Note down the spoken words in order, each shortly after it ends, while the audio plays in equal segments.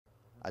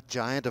A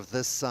giant of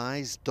this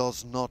size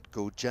does not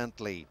go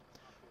gently.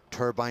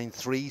 Turbine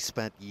 3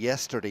 spent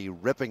yesterday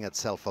ripping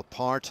itself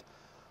apart.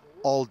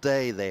 All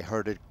day they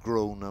heard it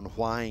groan and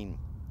whine.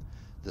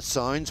 The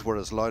sounds were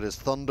as loud as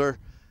thunder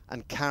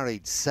and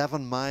carried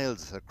 7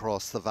 miles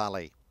across the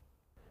valley.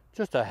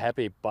 Just a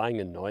heavy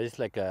banging noise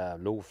like a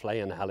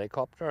low-flying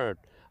helicopter.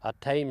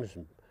 At times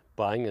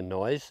banging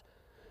noise.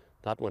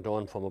 That went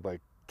on from about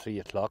 3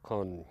 o'clock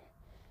on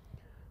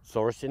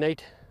Thursday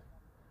night.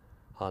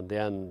 And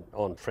then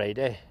on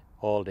Friday,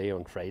 all day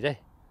on Friday.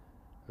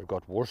 It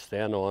got worse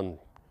then on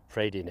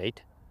Friday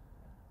night,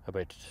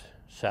 about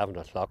 7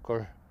 o'clock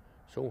or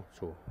so.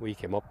 So we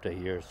came up to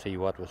here to see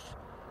what was,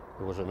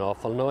 it was an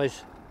awful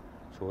noise.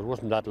 So it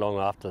wasn't that long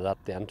after that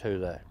then till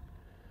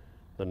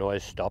the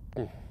noise stopped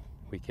and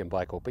we came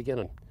back up again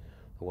and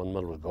the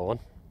windmill was gone.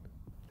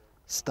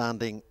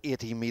 Standing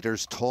 80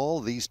 metres tall,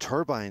 these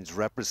turbines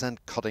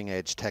represent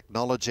cutting-edge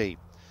technology.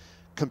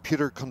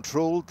 Computer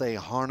controlled, they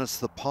harness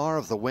the power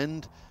of the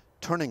wind,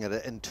 turning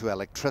it into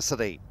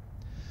electricity.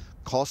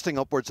 Costing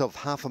upwards of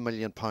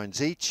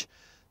 £500,000 each,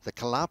 the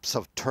collapse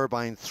of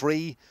Turbine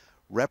 3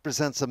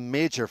 represents a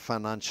major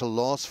financial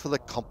loss for the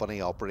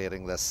company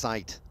operating this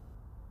site.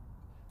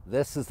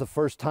 This is the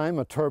first time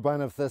a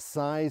turbine of this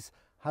size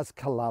has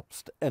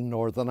collapsed in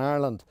Northern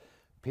Ireland.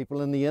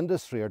 People in the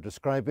industry are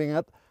describing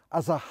it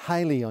as a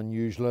highly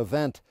unusual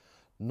event,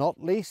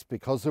 not least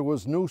because there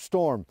was no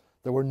storm,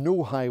 there were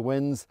no high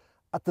winds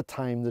at the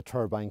time the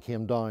turbine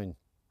came down.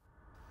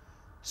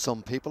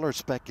 Some people are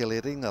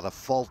speculating that a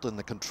fault in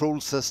the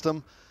control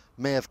system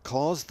may have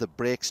caused the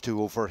brakes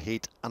to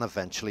overheat and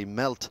eventually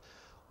melt.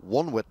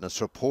 One witness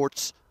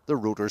reports the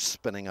rotors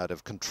spinning out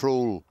of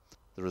control.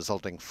 The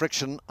resulting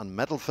friction and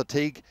metal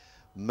fatigue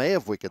may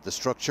have weakened the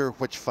structure,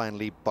 which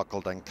finally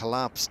buckled and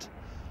collapsed.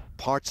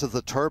 Parts of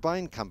the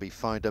turbine can be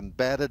found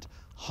embedded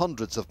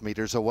hundreds of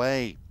metres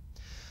away.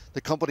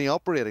 The company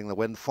operating the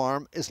wind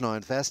farm is now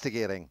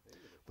investigating.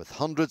 With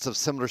hundreds of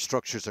similar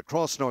structures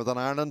across Northern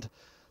Ireland,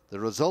 the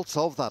results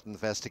of that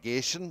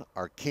investigation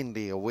are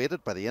keenly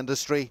awaited by the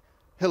industry,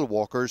 hill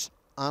walkers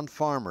and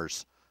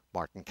farmers.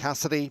 Martin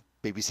Cassidy,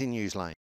 BBC Newsline.